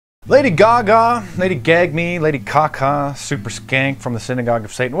Lady Gaga, Lady Gag Me, Lady Kaka, Super Skank from the Synagogue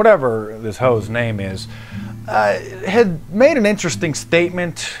of Satan, whatever this hoe's name is, had made an interesting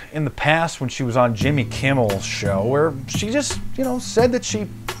statement in the past when she was on Jimmy Kimmel's show where she just, said that she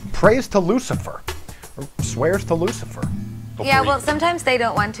prays to Lucifer, or swears to Lucifer. Yeah, well, sometimes they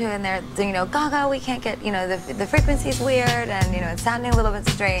don't want to, and they're, Gaga, we can't get, the frequency's weird, and, it's sounding a little bit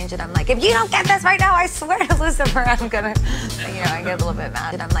strange, and I'm like, if you don't get this right now, I swear to Lucifer, I'm gonna, I get a little bit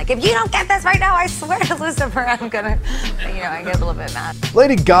mad, and I'm like, if you don't get this right now, I swear to Lucifer, I'm gonna, I get a little bit mad.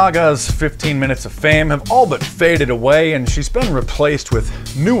 Lady Gaga's 15 minutes of fame have all but faded away, and she's been replaced with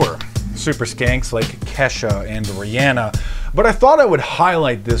newer super skanks like Kesha and Rihanna, but I thought I would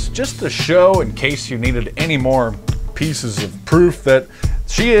highlight this just to show, in case you needed any more pieces of proof, that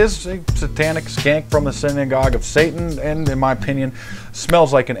she is a satanic skank from the Synagogue of Satan, and in my opinion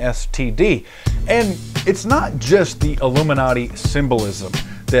smells like an STD. And it's not just the Illuminati symbolism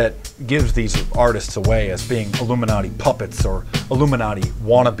that gives these artists away as being Illuminati puppets or Illuminati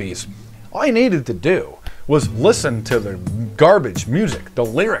wannabes. All you needed to do was listen to the garbage music, the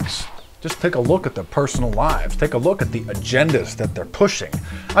lyrics. Just take a look at their personal lives, take a look at the agendas that they're pushing.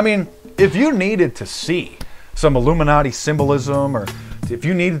 I mean, if you needed to see some Illuminati symbolism, or if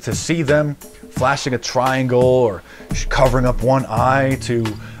you needed to see them flashing a triangle or covering up one eye to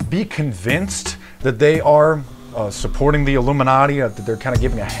be convinced that they are supporting the Illuminati, that they're kind of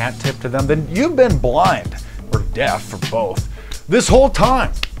giving a hat tip to them, then you've been blind or deaf, or both, this whole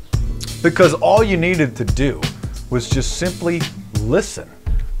time. Because all you needed to do was just simply listen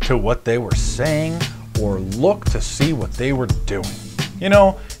to what they were saying or look to see what they were doing.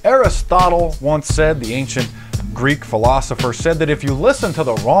 Aristotle once said, the ancient Greek philosopher said, that if you listen to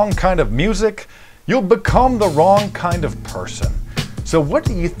the wrong kind of music, you'll become the wrong kind of person. So what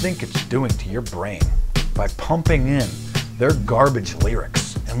do you think it's doing to your brain by pumping in their garbage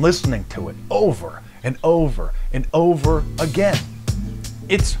lyrics and listening to it over and over and over again?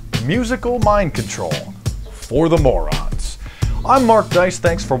 It's musical mind control for the morons. I'm Mark Dice,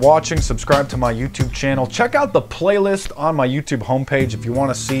 thanks for watching. Subscribe to my YouTube channel. Check out the playlist on my YouTube homepage if you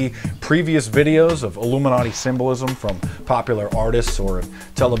want to see previous videos of Illuminati symbolism from popular artists or in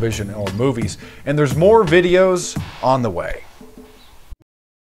television or movies. And there's more videos on the way.